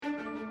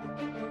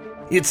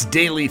It's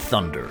Daily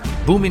Thunder,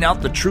 booming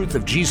out the truth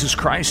of Jesus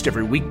Christ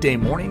every weekday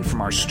morning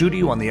from our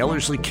studio on the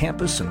Ellerslie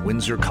campus in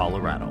Windsor,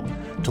 Colorado.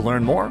 To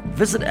learn more,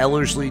 visit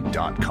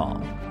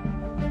Ellerslie.com.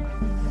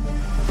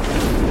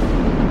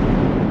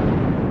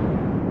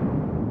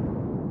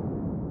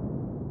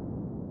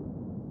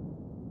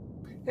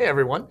 Hey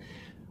everyone.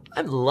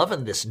 I'm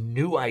loving this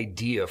new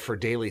idea for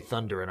Daily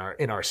Thunder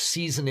in our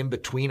season in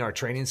between our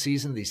training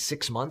season, these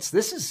 6 months.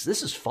 This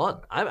is fun.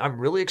 I'm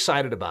really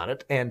excited about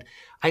it, and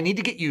I need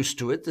to get used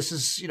to it. This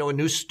is, a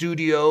new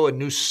studio, a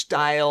new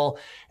style.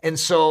 And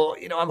so,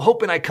 I'm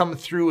hoping I come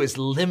through as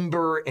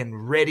limber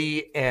and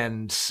ready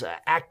and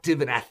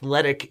active and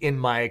athletic in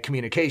my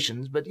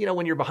communications. But,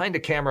 when you're behind a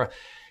camera,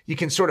 you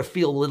can sort of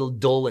feel a little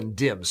dull and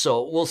dim.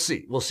 So we'll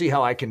see. We'll see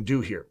how I can do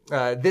here.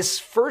 This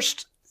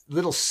first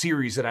little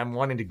series that I'm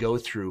wanting to go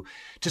through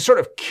to sort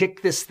of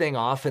kick this thing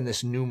off in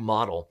this new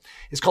model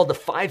is called the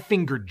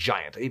Five-Fingered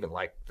Giant. I even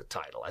like the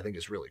title. I think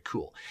it's really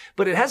cool.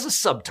 But it has a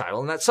subtitle,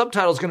 and that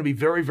subtitle is going to be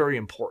very, very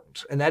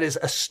important. And that is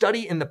A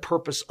Study in the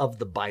Purpose of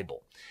the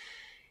Bible.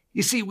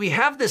 You see, we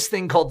have this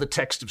thing called the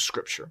text of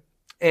Scripture,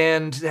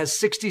 and it has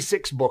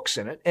 66 books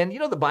in it. And,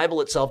 the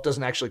Bible itself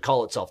doesn't actually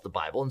call itself the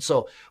Bible. And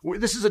so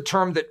this is a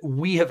term that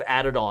we have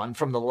added on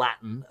from the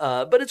Latin,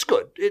 but it's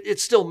good. It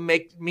still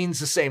means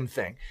the same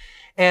thing.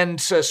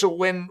 And so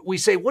when we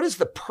say, what is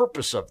the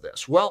purpose of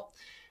this? Well,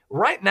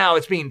 right now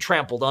it's being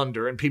trampled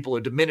under and people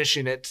are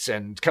diminishing it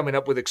and coming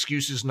up with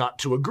excuses not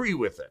to agree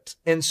with it.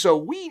 And so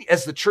we,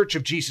 as the Church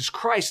of Jesus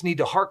Christ, need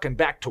to hearken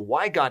back to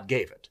why God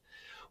gave it.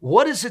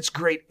 What is its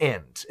great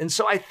end? And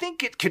so I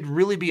think it could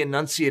really be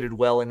enunciated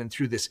well in and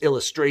through this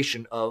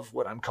illustration of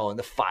what I'm calling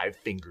the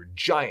five-fingered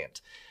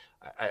giant.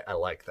 I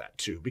like that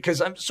too,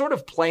 because I'm sort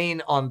of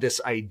playing on this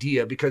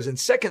idea because in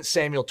 2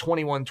 Samuel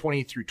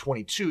 21:20 through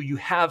 22, you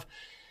have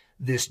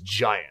this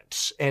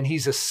giant, and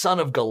he's a son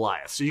of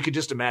Goliath. So you could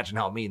just imagine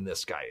how mean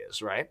this guy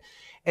is, right?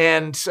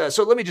 And so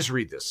let me just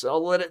read this.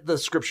 I'll let the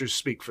scriptures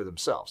speak for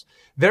themselves.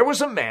 There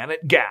was a man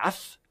at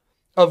Gath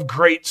of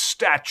great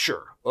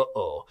stature,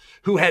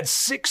 who had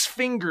 6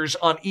 fingers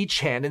on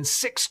each hand and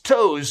 6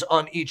 toes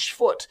on each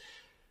foot,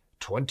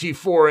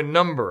 24 in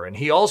number, and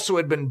he also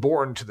had been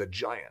born to the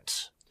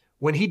giant.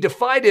 When he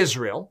defied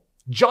Israel,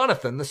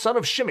 Jonathan, the son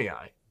of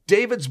Shimei,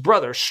 David's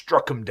brother,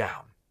 struck him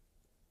down.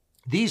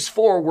 These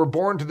 4 were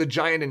born to the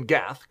giant in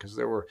Gath, because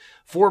there were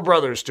 4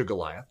 brothers to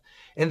Goliath,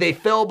 and they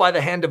fell by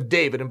the hand of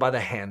David and by the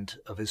hand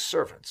of his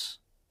servants.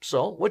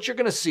 So what you're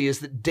going to see is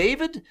that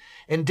David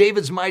and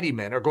David's mighty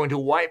men are going to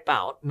wipe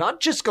out not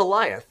just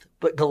Goliath,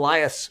 but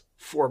Goliath's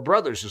 4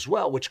 brothers as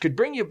well, which could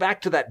bring you back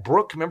to that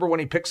brook. Remember when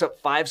he picks up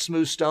 5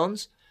 smooth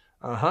stones?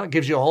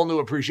 Gives you a whole new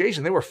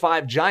appreciation. There were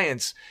 5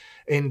 giants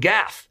in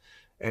Gath.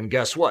 And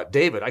guess what?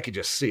 David, I could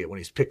just see it when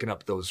he's picking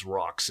up those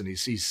rocks and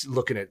he's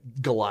looking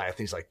at Goliath. And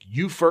he's like,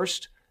 you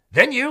first,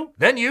 then you,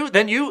 then you,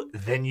 then you,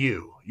 then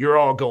you. You're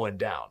all going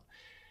down.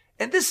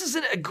 And this is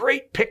a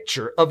great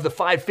picture of the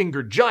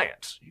five-fingered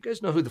giant. You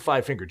guys know who the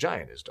five-fingered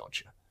giant is, don't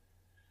you?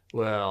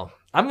 Well,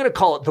 I'm going to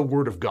call it the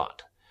Word of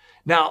God.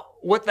 Now,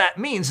 what that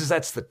means is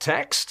that's the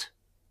text,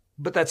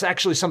 but that's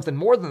actually something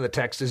more than the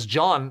text, as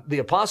John, the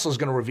apostle, is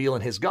going to reveal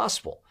in his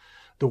gospel.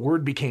 The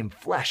Word became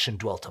flesh and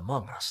dwelt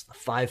among us, the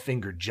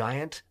five-fingered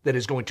giant that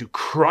is going to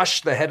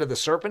crush the head of the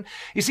serpent.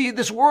 You see,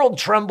 this world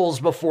trembles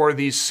before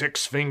these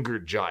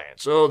 6-fingered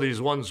giants. Oh, these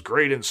ones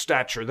great in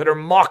stature that are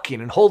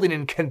mocking and holding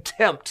in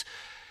contempt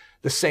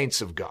the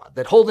saints of God,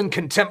 that hold in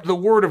contempt the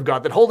Word of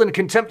God, that hold in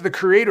contempt the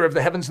Creator of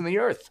the heavens and the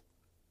earth.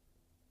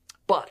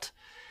 But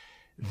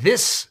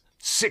this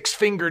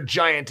 6-fingered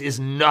giant is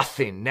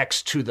nothing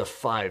next to the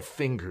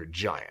 5-fingered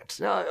giant.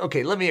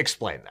 Okay, let me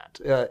explain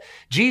that.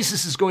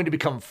 Jesus is going to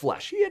become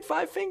flesh. He had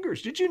 5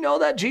 fingers. Did you know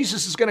that?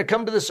 Jesus is going to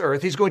come to this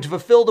earth. He's going to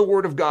fulfill the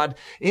Word of God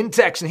in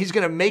text, and he's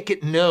going to make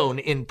it known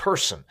in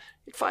person.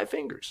 He had 5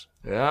 fingers.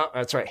 Yeah,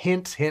 that's right.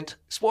 Hint, hint.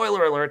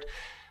 Spoiler alert.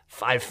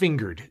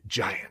 5-fingered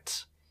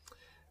giant.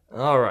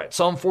 All right,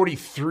 Psalm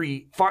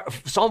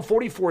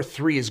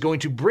 44:3 is going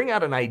to bring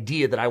out an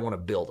idea that I want to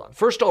build on.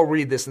 First, I'll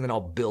read this and then I'll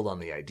build on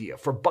the idea.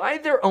 For by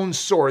their own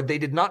sword they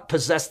did not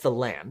possess the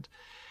land,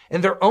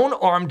 and their own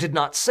arm did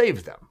not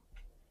save them.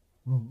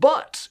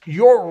 But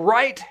your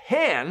right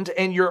hand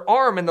and your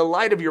arm in the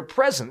light of your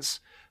presence,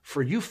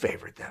 for you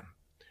favored them.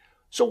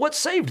 So what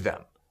saved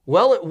them?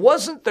 Well, it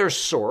wasn't their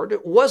sword.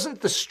 It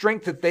wasn't the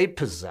strength that they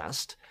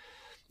possessed.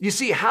 You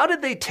see, how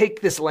did they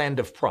take this land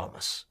of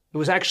promise? It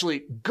was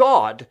actually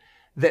God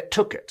that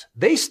took it.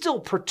 They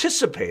still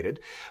participated,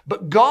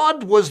 but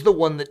God was the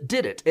one that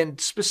did it. And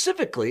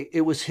specifically,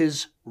 it was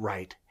his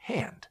right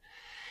hand.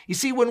 You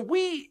see, when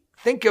we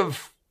think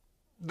of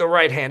the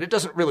right hand, it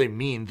doesn't really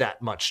mean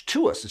that much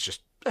to us. It's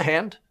just a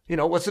hand.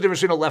 What's the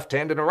difference between a left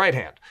hand and a right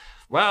hand?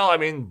 Well,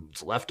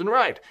 it's left and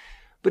right.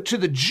 But to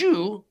the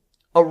Jew,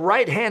 a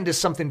right hand is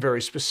something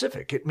very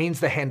specific. It means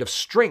the hand of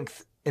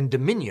strength and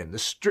dominion,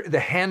 the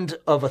hand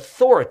of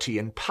authority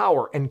and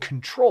power and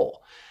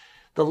control.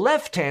 The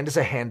left hand is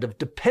a hand of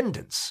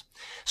dependence.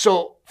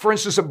 So, for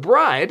instance, a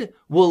bride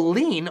will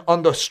lean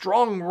on the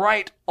strong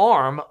right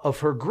arm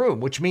of her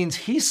groom, which means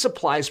he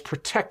supplies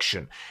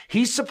protection.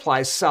 He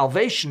supplies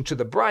salvation to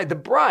the bride. The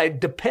bride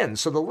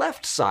depends. So the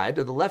left side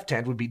of the left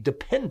hand would be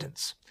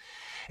dependence.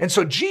 And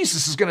so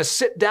Jesus is going to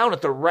sit down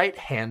at the right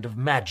hand of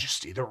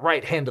majesty, the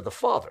right hand of the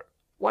Father.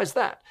 Why is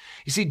that?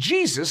 You see,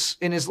 Jesus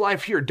in his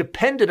life here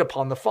depended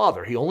upon the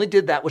Father. He only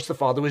did that which the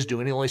Father was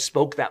doing. He only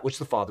spoke that which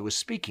the Father was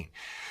speaking.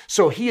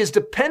 So he is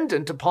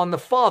dependent upon the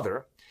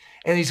Father,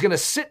 and he's going to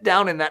sit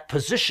down in that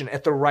position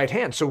at the right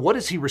hand. So what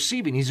is he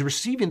receiving? He's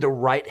receiving the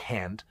right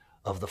hand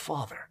of the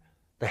Father,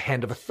 the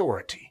hand of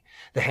authority,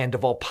 the hand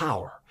of all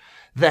power,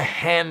 the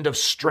hand of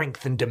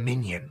strength and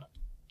dominion,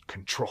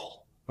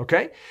 control.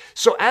 Okay?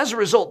 So as a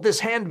result, this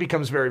hand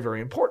becomes very,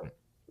 very important.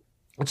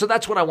 And so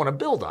that's what I want to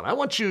build on. I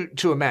want you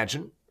to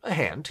imagine a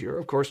hand here,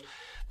 of course,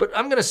 but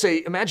I'm going to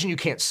say, imagine you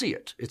can't see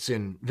it. It's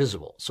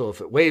invisible. So if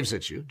it waves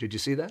at you, did you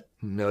see that?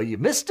 No, you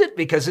missed it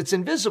because it's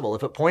invisible.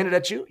 If it pointed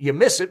at you, you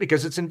miss it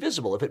because it's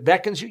invisible. If it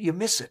beckons you, you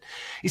miss it.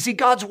 You see,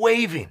 God's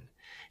waving.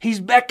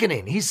 He's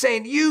beckoning. He's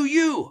saying,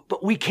 you,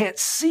 but we can't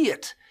see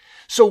it.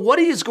 So what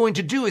he is going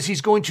to do is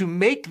he's going to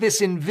make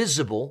this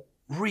invisible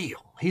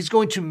real. He's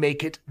going to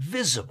make it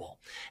visible.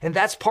 And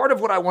that's part of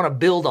what I want to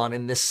build on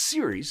in this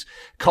series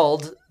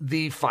called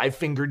the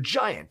Five-Fingered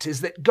Giant,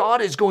 is that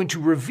God is going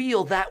to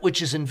reveal that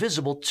which is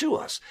invisible to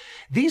us.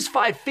 These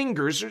five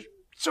fingers are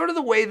sort of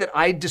the way that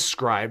I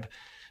describe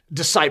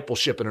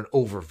discipleship in an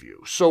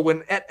overview. So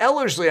when at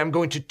Ellerslie, I'm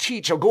going to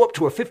teach, I'll go up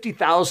to a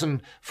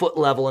 50,000 foot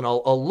level and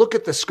I'll look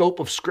at the scope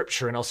of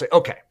Scripture and I'll say,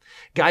 okay,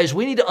 guys,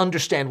 we need to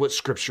understand what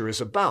Scripture is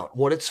about,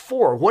 what it's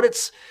for, what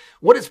it's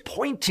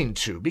pointing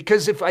to.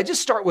 Because if I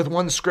just start with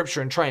one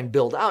Scripture and try and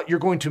build out, you're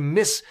going to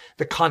miss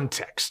the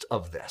context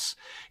of this.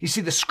 You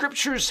see, the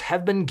Scriptures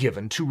have been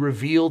given to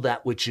reveal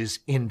that which is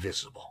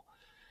invisible.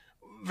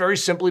 Very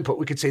simply put,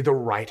 we could say the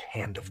right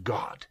hand of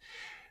God.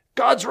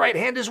 God's right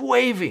hand is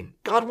waving.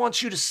 God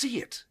wants you to see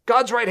it.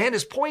 God's right hand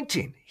is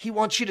pointing. He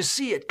wants you to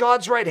see it.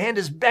 God's right hand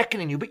is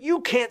beckoning you, but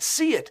you can't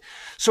see it.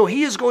 So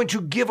he is going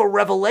to give a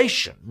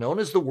revelation known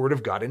as the Word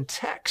of God in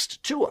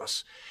text to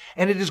us.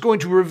 And it is going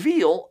to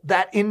reveal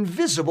that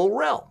invisible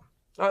realm.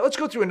 All right, let's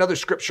go through another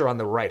scripture on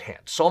the right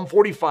hand. Psalm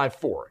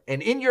 45:4.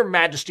 And in your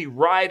majesty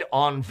ride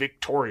on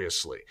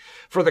victoriously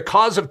for the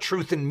cause of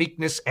truth and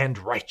meekness and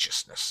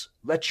righteousness.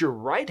 Let your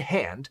right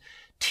hand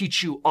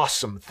teach you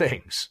awesome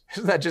things.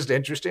 Isn't that just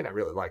interesting? I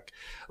really like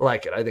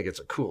it. I think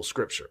it's a cool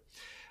scripture.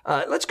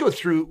 Let's go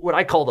through what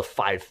I call the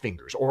five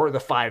fingers, or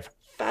the five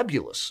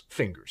fabulous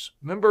fingers.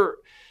 Remember,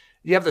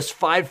 you have this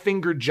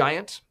five-fingered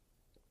giant.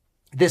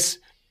 This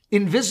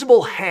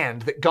invisible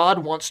hand that God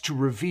wants to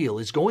reveal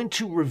is going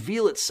to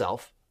reveal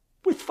itself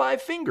with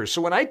five fingers.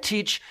 So when I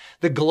teach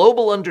the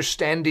global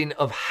understanding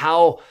of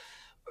how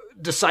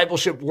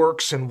discipleship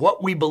works and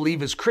what we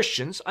believe as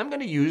Christians, I'm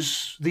going to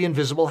use the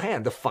invisible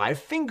hand, the five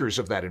fingers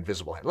of that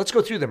invisible hand. Let's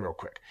go through them real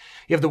quick.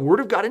 You have the Word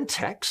of God in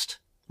text,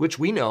 which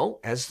we know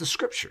as the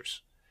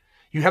Scriptures.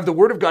 You have the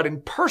Word of God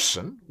in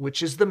person,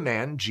 which is the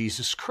man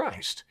Jesus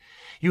Christ.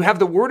 You have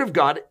the Word of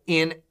God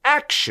in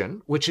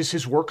action, which is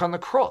his work on the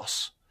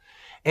cross.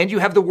 And you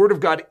have the Word of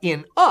God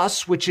in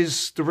us, which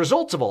is the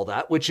result of all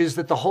that, which is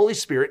that the Holy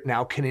Spirit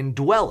now can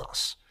indwell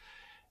us.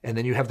 And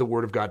then you have the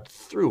Word of God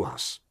through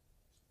us,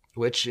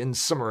 which in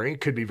summary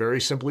could be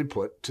very simply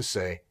put to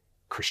say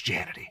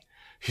Christianity.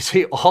 You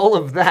see, all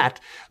of that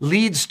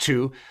leads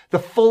to the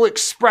full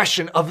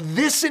expression of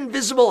this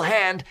invisible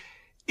hand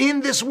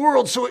in this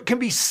world so it can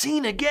be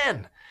seen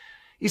again.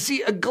 You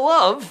see, a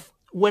glove,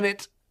 when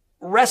it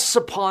rests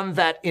upon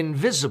that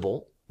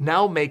invisible,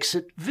 now makes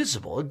it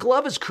visible. A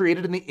glove is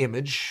created in the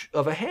image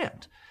of a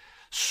hand.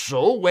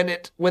 So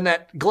when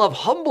that glove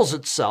humbles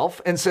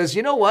itself and says,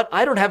 you know what,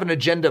 I don't have an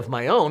agenda of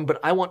my own, but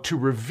I want to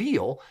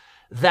reveal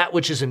that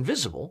which is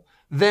invisible,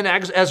 then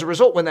as a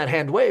result, when that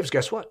hand waves,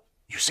 guess what?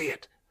 You see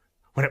it.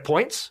 When it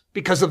points,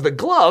 because of the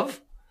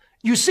glove,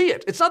 you see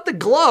it. It's not the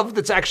glove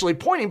that's actually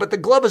pointing, but the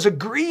glove is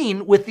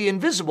agreeing with the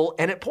invisible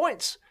and it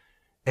points.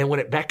 And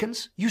when it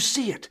beckons, you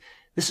see it.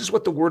 This is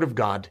what the Word of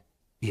God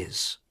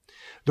is.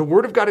 The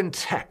Word of God in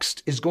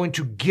text is going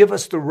to give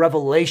us the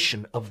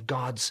revelation of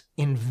God's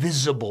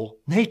invisible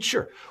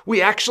nature.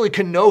 We actually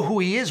can know who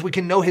he is. We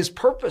can know his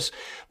purpose.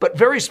 But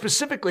very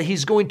specifically,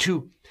 he's going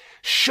to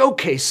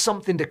showcase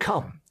something to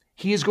come.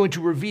 He is going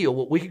to reveal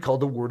what we could call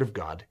the Word of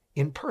God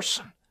in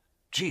person.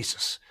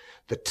 Jesus.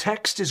 The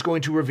text is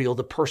going to reveal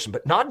the person,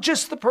 but not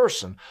just the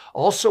person,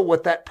 also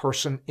what that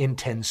person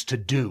intends to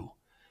do.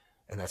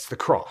 And that's the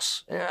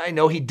cross. I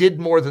know he did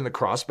more than the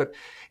cross, but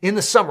in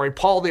the summary,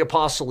 Paul the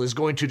Apostle is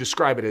going to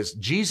describe it as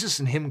Jesus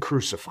and him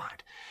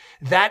crucified.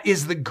 That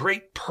is the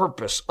great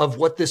purpose of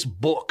what this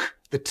book,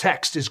 the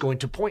text, is going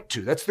to point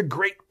to. That's the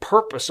great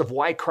purpose of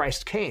why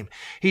Christ came.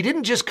 He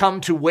didn't just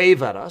come to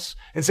wave at us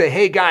and say,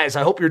 hey guys,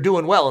 I hope you're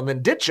doing well, and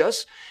then ditch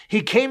us.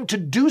 He came to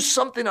do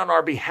something on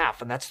our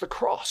behalf, and that's the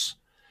cross.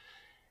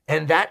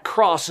 And that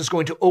cross is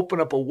going to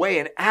open up a way,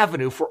 an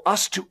avenue for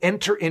us to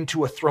enter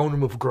into a throne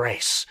room of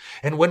grace.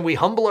 And when we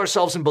humble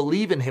ourselves and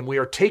believe in him, we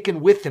are taken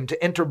with him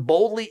to enter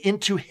boldly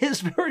into his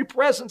very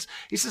presence.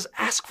 He says,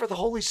 ask for the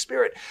Holy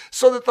Spirit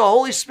so that the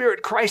Holy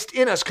Spirit, Christ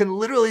in us, can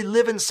literally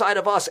live inside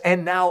of us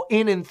and now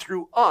in and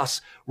through us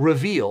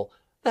reveal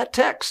that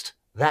text,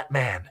 that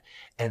man,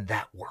 and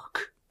that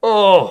work.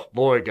 Oh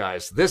boy,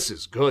 guys, this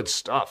is good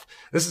stuff.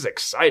 This is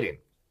exciting.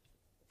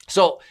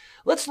 So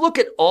let's look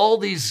at all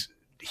these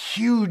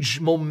huge,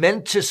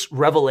 momentous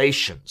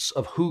revelations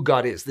of who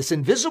God is. This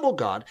invisible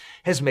God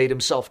has made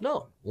himself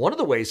known. One of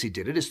the ways he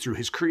did it is through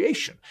his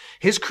creation.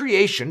 His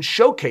creation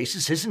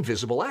showcases his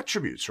invisible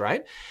attributes,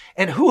 right?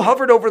 And who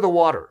hovered over the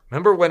water?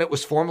 Remember when it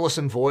was formless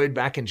and void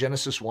back in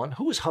Genesis 1?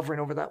 Who was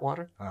hovering over that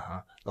water?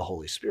 The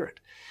Holy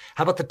Spirit.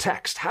 How about the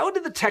text? How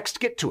did the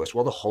text get to us?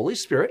 Well, the Holy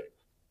Spirit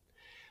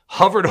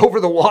hovered over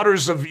the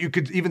waters of, you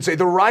could even say,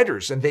 the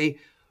writers, and they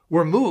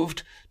were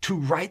moved to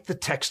write the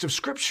text of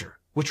Scripture,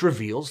 which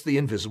reveals the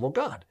invisible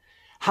God.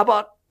 How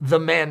about the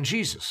man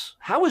Jesus?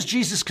 How was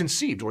Jesus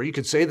conceived? Or you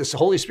could say the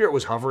Holy Spirit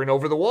was hovering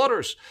over the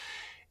waters.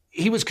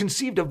 He was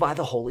conceived of by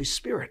the Holy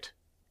Spirit.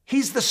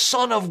 He's the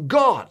Son of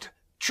God.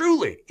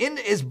 Truly, in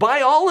his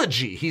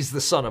biology, he's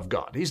the Son of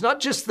God. He's not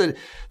just the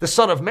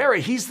Son of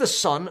Mary. He's the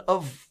Son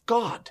of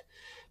God.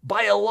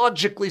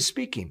 Biologically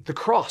speaking, the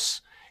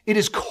cross, it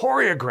is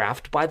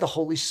choreographed by the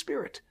Holy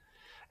Spirit.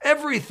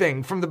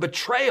 Everything from the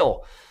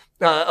betrayal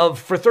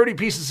for 30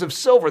 pieces of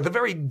silver, the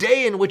very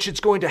day in which it's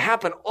going to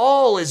happen,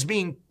 all is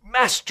being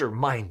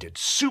masterminded,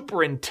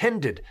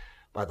 superintended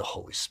by the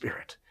Holy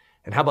Spirit.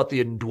 And how about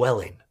the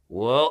indwelling?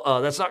 Well,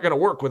 that's not going to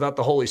work without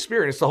the Holy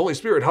Spirit. It's the Holy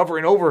Spirit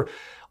hovering over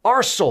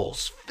our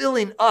souls,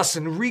 filling us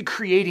and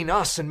recreating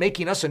us and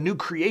making us a new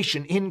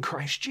creation in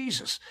Christ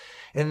Jesus.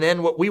 And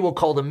then what we will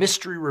call the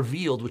mystery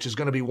revealed, which is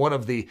going to be one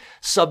of the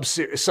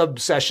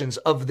sub-sessions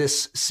of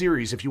this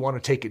series if you want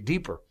to take it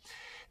deeper.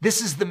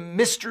 This is the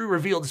mystery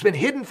revealed. It's been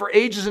hidden for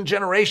ages and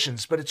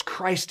generations, but it's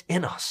Christ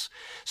in us,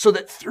 so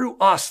that through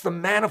us, the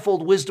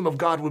manifold wisdom of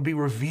God would be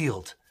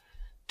revealed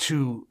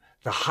to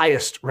the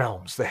highest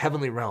realms, the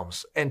heavenly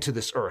realms, and to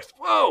this earth.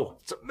 Whoa,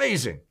 it's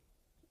amazing.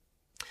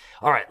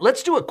 All right,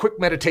 let's do a quick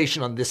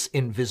meditation on this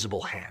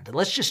invisible hand, and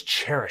let's just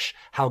cherish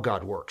how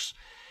God works.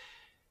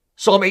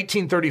 Psalm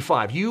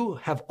 18:35, you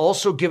have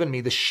also given me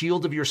the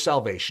shield of your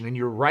salvation, and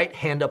your right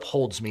hand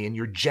upholds me, and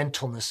your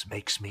gentleness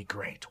makes me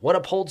great. What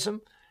upholds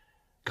him?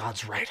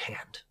 God's right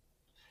hand.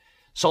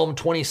 Psalm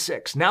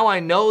 26, now I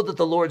know that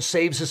the Lord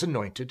saves his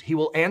anointed. He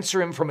will answer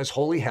him from his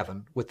holy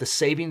heaven with the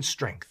saving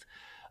strength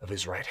of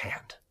his right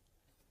hand.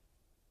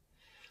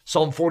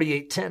 Psalm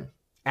 48:10,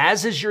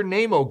 as is your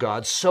name, O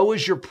God, so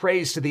is your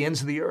praise to the ends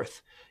of the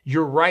earth.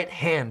 Your right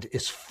hand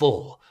is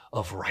full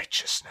of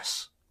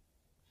righteousness.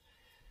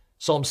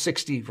 Psalm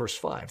 60, verse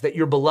 5, that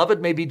your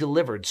beloved may be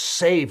delivered,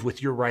 save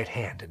with your right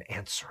hand and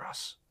answer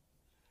us.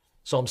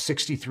 Psalm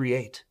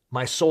 63:8,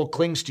 my soul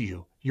clings to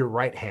you, your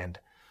right hand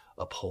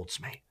upholds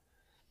me.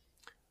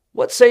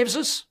 What saves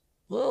us?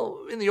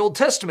 Well, in the Old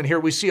Testament here,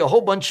 we see a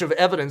whole bunch of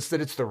evidence that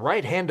it's the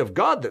right hand of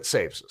God that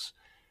saves us.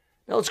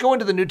 Now let's go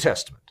into the New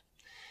Testament.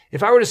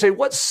 If I were to say,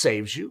 what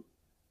saves you?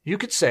 You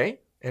could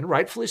say, and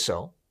rightfully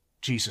so,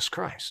 Jesus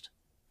Christ.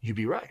 You'd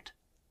be right.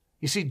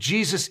 You see,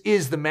 Jesus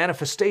is the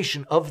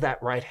manifestation of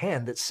that right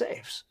hand that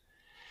saves.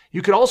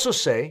 You could also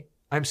say,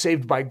 I'm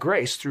saved by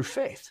grace through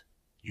faith.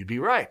 You'd be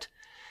right.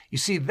 You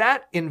see,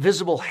 that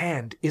invisible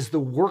hand is the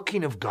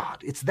working of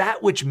God. It's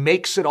that which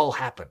makes it all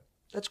happen.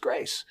 That's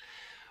grace.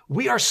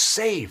 We are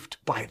saved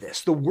by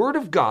this. The Word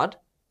of God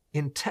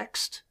in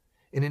text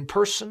and in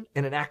person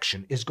and in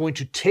action is going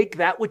to take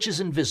that which is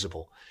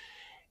invisible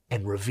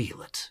and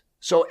reveal it.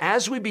 So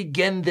as we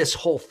begin this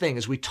whole thing,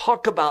 as we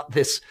talk about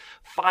this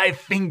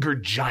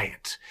five-fingered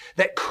giant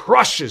that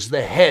crushes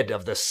the head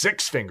of the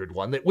six-fingered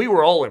one that we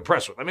were all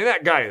impressed with. I mean,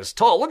 that guy is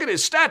tall. Look at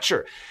his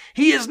stature.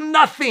 He is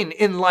nothing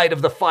in light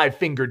of the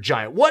five-fingered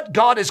giant. What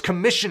God has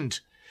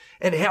commissioned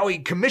and how he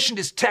commissioned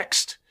his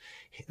text,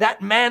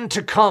 that man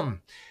to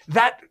come,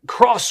 that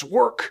cross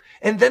work,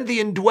 and then the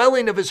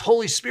indwelling of his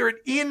Holy Spirit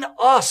in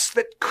us,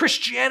 that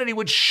Christianity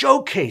would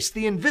showcase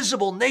the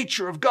invisible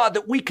nature of God,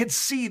 that we could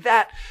see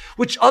that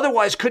which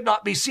otherwise could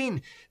not be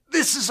seen.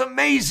 This is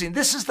amazing.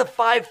 This is the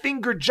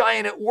five-fingered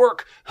giant at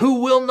work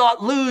who will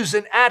not lose,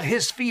 and at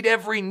his feet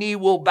every knee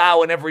will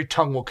bow and every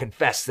tongue will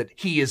confess that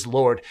he is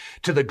Lord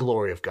to the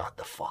glory of God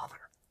the Father.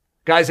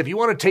 Guys, if you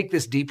want to take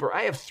this deeper,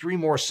 I have 3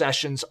 more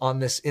sessions on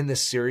this in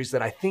this series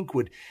that I think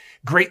would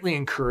greatly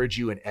encourage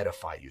you and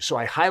edify you. So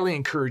I highly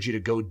encourage you to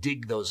go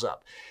dig those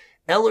up.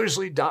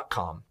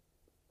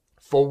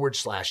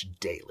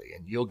 Ellerslie.com/daily,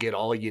 and you'll get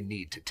all you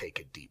need to take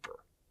it deeper.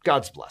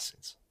 God's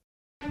blessings.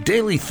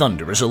 Daily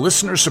Thunder is a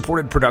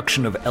listener-supported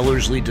production of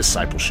Ellerslie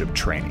Discipleship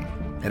Training.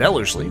 At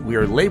Ellerslie, we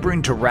are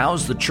laboring to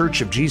rouse the Church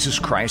of Jesus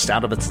Christ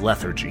out of its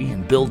lethargy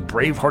and build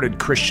brave-hearted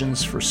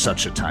Christians for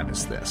such a time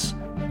as this.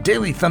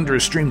 Daily Thunder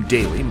is streamed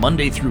daily,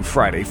 Monday through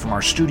Friday, from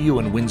our studio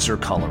in Windsor,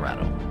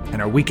 Colorado.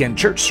 And our weekend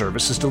church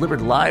service is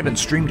delivered live and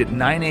streamed at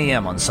 9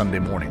 a.m. on Sunday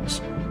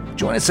mornings.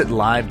 Join us at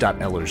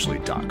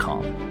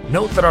live.ellerslie.com.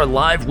 Note that our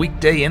live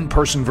weekday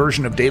in-person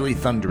version of Daily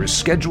Thunder is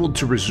scheduled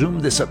to resume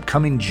this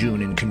upcoming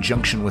June in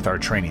conjunction with our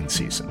training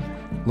season.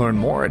 Learn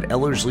more at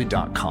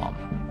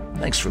ellerslie.com.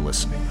 Thanks for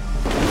listening.